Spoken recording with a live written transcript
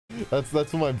That's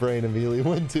what my brain immediately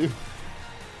went to.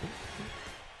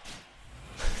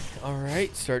 All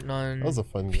right, starting on That was a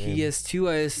fun game. PS2,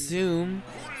 I assume.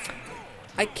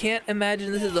 I can't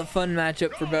imagine this is a fun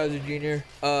matchup for Bowser Jr.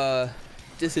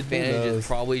 Disadvantage is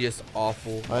probably just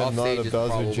awful. I'm not a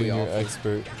Bowser Jr.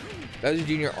 expert. Bowser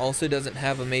Jr. also doesn't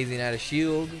have amazing out of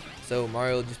shield, so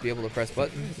Mario will just be able to press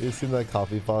buttons. You seen that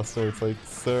copy pasta? It's like,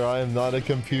 sir, I am not a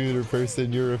computer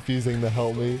person. You're refusing to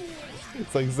help me.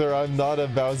 It's like, sir, I'm not a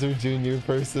Bowser Jr.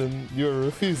 person. You're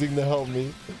refusing to help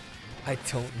me. I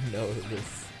don't know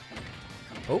this.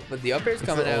 Oh, but the up air's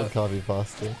coming out. Old copy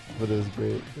pasta, but it was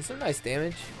great. There's some nice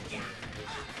damage.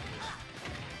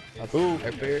 Ooh,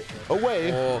 up air.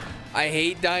 Away. Oh, I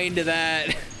hate dying to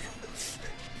that.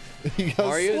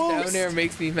 Mario's down air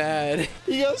makes me mad.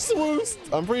 He got swoosed.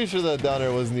 I'm pretty sure that down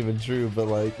air wasn't even true, but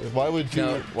like, why would you?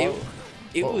 No,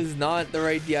 it was not the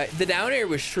right DI. The down air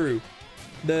was true.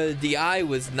 The DI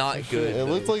was not good. It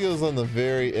looked like it was on the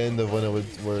very end of when it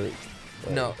would work.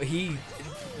 No,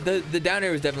 the down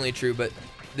air was definitely true, but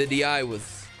the DI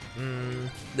was,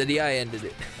 the DI ended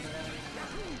it.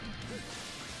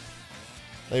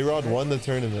 A-Rod won the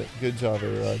tournament. Good job,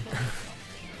 A-Rod.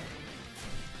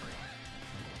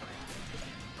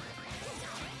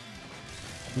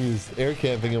 He's air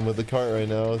camping him with the cart right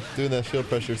now, doing that shield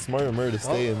pressure. Smart of Mur to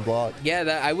stay and block. Yeah,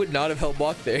 that I would not have helped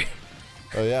block there.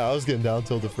 Oh yeah, I was getting down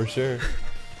tilted for sure.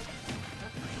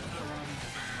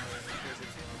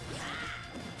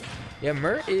 Yeah,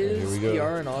 Mur is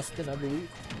PR in Austin, I believe.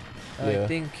 Yeah,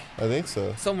 I think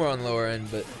so. Somewhere on the lower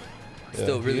end, but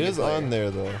still really good. He is on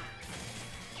there though.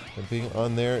 And being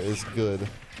on there is good.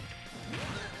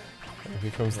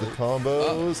 Here comes the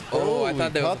combos. Oh, I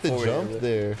thought that caught was the jump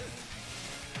there.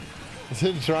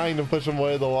 Trying to push him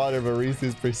away in the water, but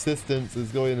Risu's persistence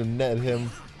is going to net him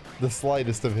the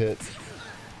slightest of hits.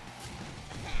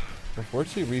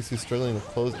 Unfortunately, Risu's struggling to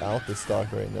close out the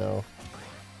stock right now.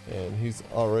 And he's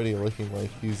already looking like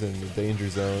he's in the danger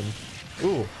zone.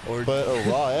 Ooh, but a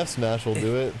raw F smash will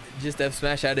do it. Just F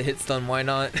smash out of hit stun, why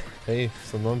not? Hey,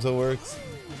 sometimes it works.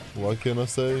 What can I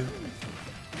say?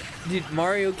 Dude,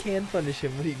 Mario can punish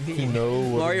him. What do you mean? You know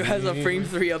what Mario has a frame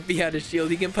 3 up B out of shield.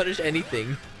 He can punish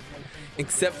anything.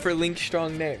 Except for Link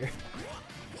strong nair.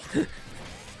 Ooh.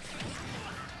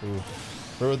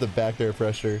 Or with the back air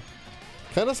pressure.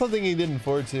 Kind of something he did in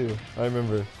 4-2, I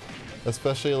remember.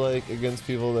 Especially like against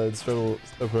people that struggle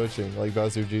approaching, like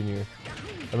Bowser Jr.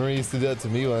 I remember he used to do that to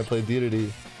me when I played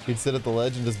D2D. He'd sit at the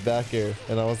ledge and just back air,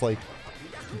 and I was like,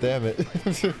 damn it.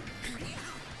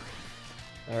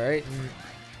 Alright.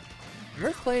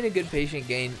 Mur's playing a good patient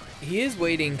game. He is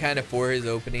waiting kind of for his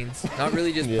openings, not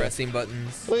really just pressing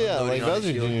buttons. Well, yeah, like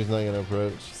Bowser Jr. is not going to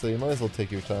approach, so you might as well take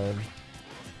your time.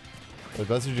 But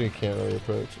Bowser Jr. can't really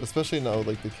approach, especially now with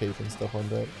like the cape and stuff on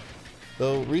deck.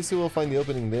 Though Risu will find the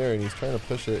opening there, and he's trying to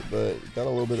push it, but got a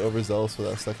little bit overzealous for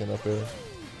that second up air.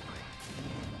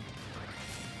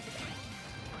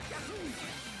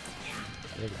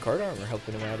 Yeah, the card armor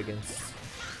helping him out against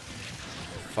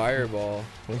Fireball.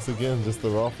 Once again, just the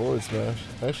raw forward smash.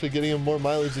 Actually getting him more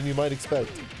mileage than you might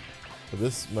expect. But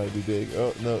this might be big.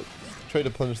 Oh, no. Try to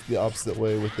punish the opposite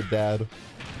way with the dad.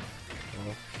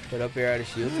 Put up air out of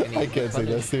shield. I can't say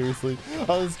that seriously.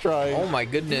 I was trying. Oh my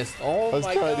goodness. Oh my god. I was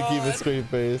trying to keep a straight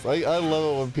face. I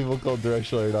love it when people call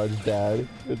directional air dodge dad.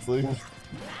 It's like,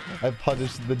 I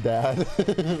punished the dad.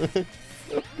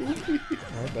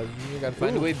 Alright, but you gotta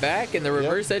find a way back in the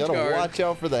reverse edge guard. Gotta watch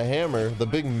out for the hammer, the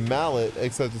big mallet,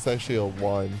 except it's actually a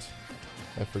wand.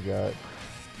 I forgot.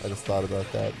 I just thought about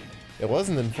that. It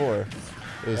wasn't in 4.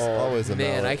 It was always a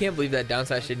mallet. Man, I can't believe that down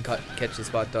smash didn't catch the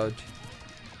spot dodge.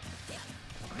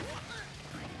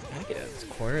 I get out of this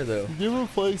corner though. Did you ever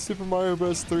play Super Mario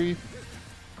Bros. 3?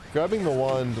 Grabbing the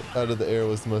wand out of the air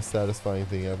was the most satisfying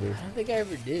thing ever. I don't think I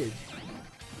ever did.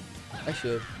 I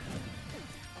should.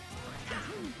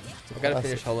 I gotta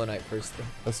finish Hollow Knight first though.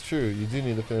 That's true, you do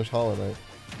need to finish Hollow Knight.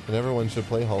 And everyone should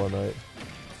play Hollow Knight.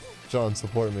 John,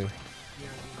 support me.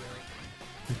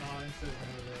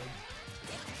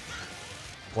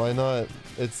 Why not?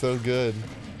 It's so good.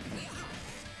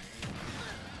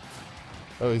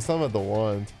 Oh, he's talking about the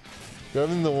wand.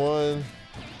 Grabbing the wand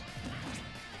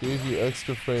gave you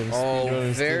extra frames.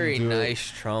 Oh, very nice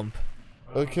trump.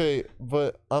 Okay,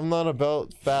 but I'm not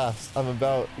about fast. I'm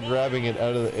about grabbing it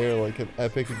out of the air like an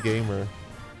epic gamer.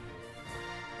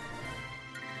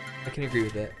 I can agree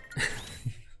with that.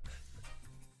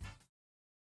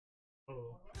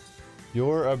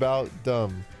 You're about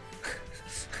dumb.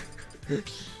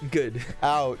 Good.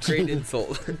 Ouch. Great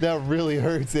insult. That really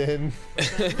hurts, in.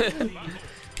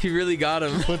 You really got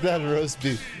him. Put that in roast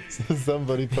beef. So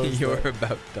somebody post You're that.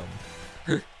 about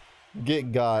dumb.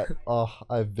 Get got. Oh,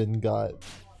 I've been got.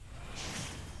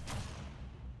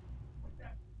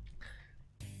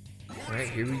 Alright,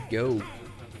 here we go.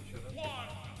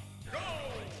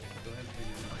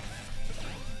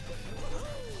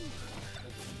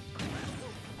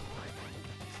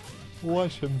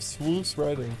 Watch him swoosh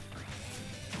riding.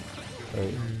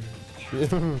 Alright.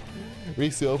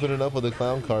 Risu opening up with a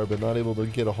clown car, but not able to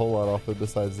get a whole lot off it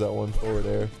besides that one forward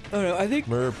air. Oh no, I think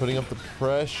MRRRR putting up the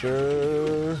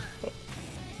pressure.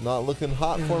 Not looking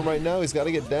hot for him right now. He's got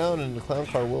to get down, and the clown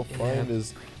car will find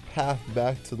his path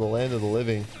back to the land of the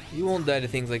living. you won't die to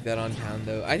things like that on town,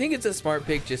 though. I think it's a smart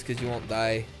pick just because you won't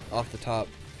die off the top.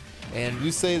 And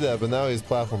You say that, but now he has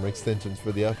platform extensions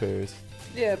for the up airs.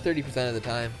 yeah, 30% of the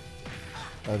time.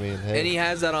 I mean, hey. And he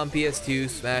has that on PS2,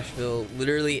 Smashville,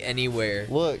 literally anywhere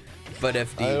Look, but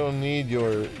FD. I don't need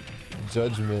your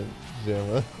judgment,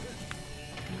 Gemma.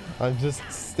 I'm just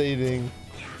stating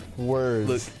words.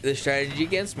 Look, the strategy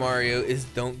against Mario is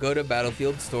don't go to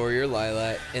Battlefield Story or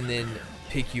Lilat and then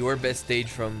pick your best stage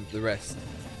from the rest.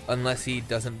 Unless he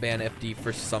doesn't ban FD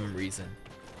for some reason.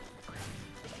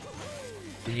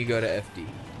 Then you go to FD.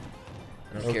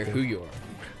 I don't care who you are.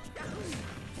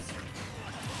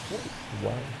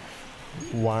 Wow.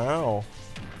 Wow.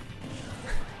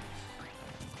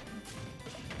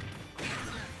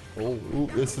 Oh, Ooh,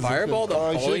 this is Fireball the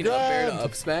I falling should've up air to grabbed.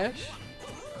 up smash?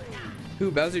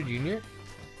 Who, Bowser Jr.?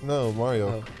 No,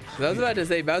 Mario. Oh. I was about to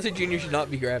say, Bowser Jr. should not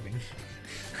be grabbing.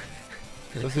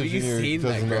 Bowser Have you Jr. seen that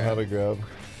doesn't know grab? how to grab.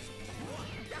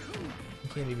 You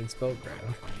can't even spell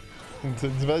grab.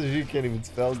 Bowser Jr. can't even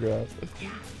spell grab.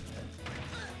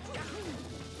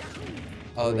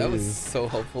 Oh, that was Please. so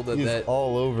helpful that He's that...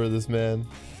 all over this man.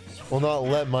 Will not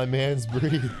let my mans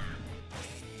breathe.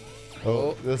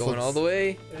 Oh, this going looks, all the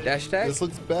way. Dash attack. This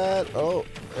looks bad. Oh,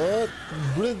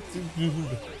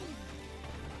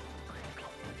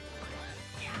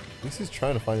 this is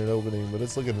trying to find an opening, but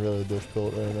it's looking really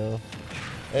difficult right now.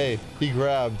 Hey, he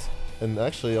grabbed and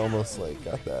actually almost like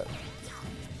got that.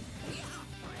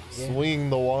 Yeah. Swinging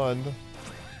the wand.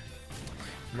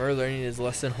 MRRRR learning his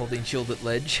lesson holding shield at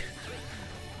ledge.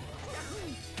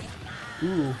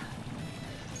 Ooh.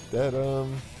 That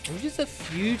There's just a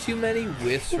few too many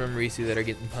whiffs from Risu that are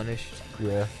getting punished.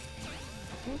 yeah.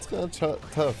 It's kind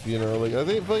of tough, you know. Like I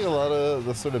think like a lot of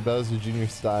the sort of Bowser Jr.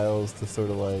 styles to sort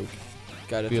of like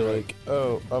Gotta feel throw. like,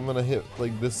 oh, I'm gonna hit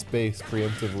like this space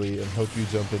preemptively and hope you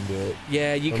jump into it.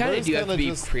 Yeah, you But kind of MRRRR's do have to kinda be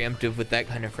just- preemptive with that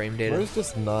kind of frame data. MRRRR's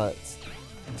just not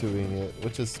doing it,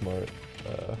 which is smart.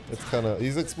 It's kind of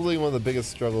he's exploiting one of the biggest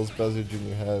struggles Bowser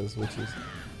Jr. has, which is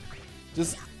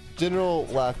just general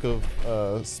lack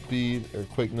of speed or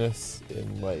quickness,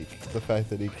 and like the fact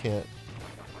that he can't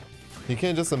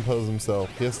just impose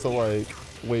himself. He has to like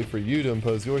wait for you to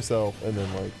impose yourself and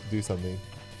then like do something.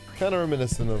 Kind of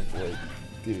reminiscent of like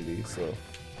DDD, so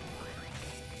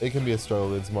it can be a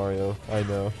struggle against Mario. I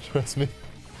know, trust me.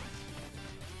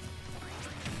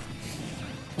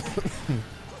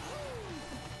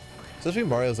 Especially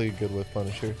Mario's like a good whip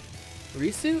punisher.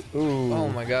 Risu? Ooh. Oh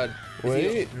my god. Is he-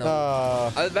 Wait. no.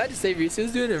 I was about to say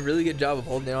Risu's doing a really good job of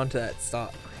holding on to that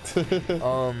stop.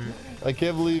 I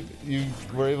can't believe you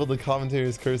were able to commentate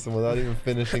his curse him without even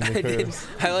finishing the I did. curse.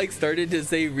 I like started to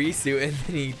say Risu and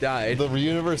then he died. The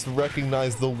universe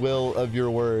recognized the will of your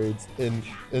words and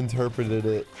interpreted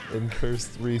it and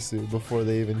cursed Risu before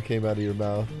they even came out of your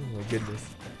mouth. Oh my goodness.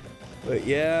 But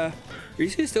yeah,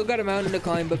 Risu still got a mountain to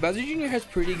climb, but Bowser Jr. has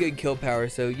pretty good kill power,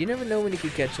 so you never know when you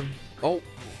could catch him. Oh,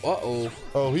 uh-oh.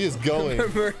 Oh, he is going.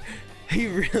 Remember, he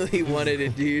really wanted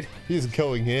it, dude. He's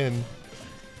going in.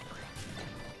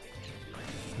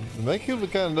 The Mega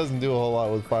kind of doesn't do a whole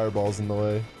lot with fireballs in the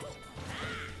way.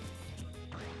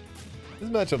 This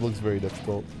matchup looks very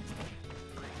difficult.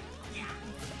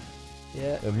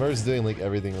 Yeah. And MRRRR's doing like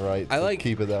everything right to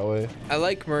keep it that way. I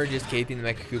like MRRRR just caping the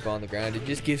Mecha Koopa on the ground. It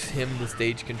just gives him the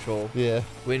stage control. Yeah.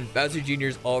 When Bowser Jr.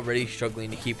 is already struggling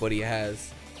to keep what he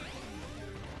has.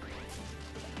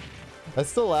 I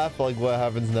still laugh like what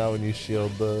happens now when you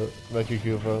shield the Mecha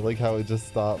Koopa, like how it just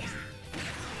stops.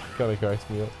 Kind of cracks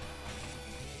me up.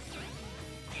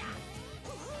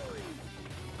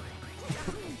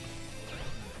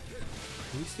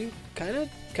 Risu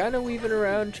kind of weaving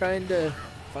around trying to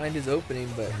find his opening,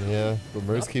 but Yeah, but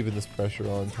MRRRR's keeping this pressure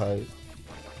on tight.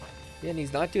 yeah, and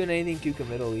he's not doing anything too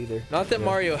committal either. Not that Yeah.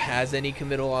 Mario has any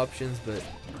committal options, but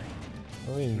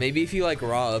I mean, maybe if you like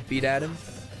raw upbeat at him.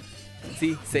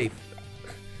 See, safe.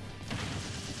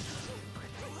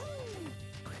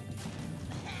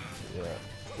 yeah,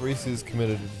 Risu's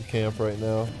committed to the camp right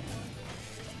now,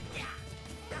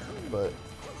 but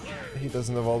he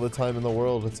doesn't have all the time in the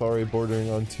world. It's already bordering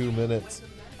on 2 minutes,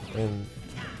 and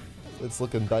it's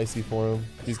looking dicey for him.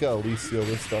 He's got at least steal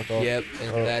this stock off. Yep,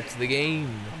 and Oh. that's the game.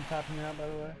 I'm tapping you out, by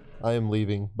the way. I am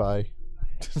leaving. Bye.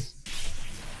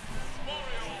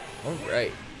 All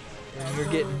right, and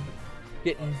we're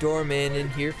getting Doorman in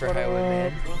here for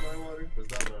Highwayman.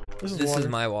 This This water. is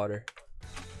my water.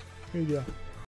 Here you go.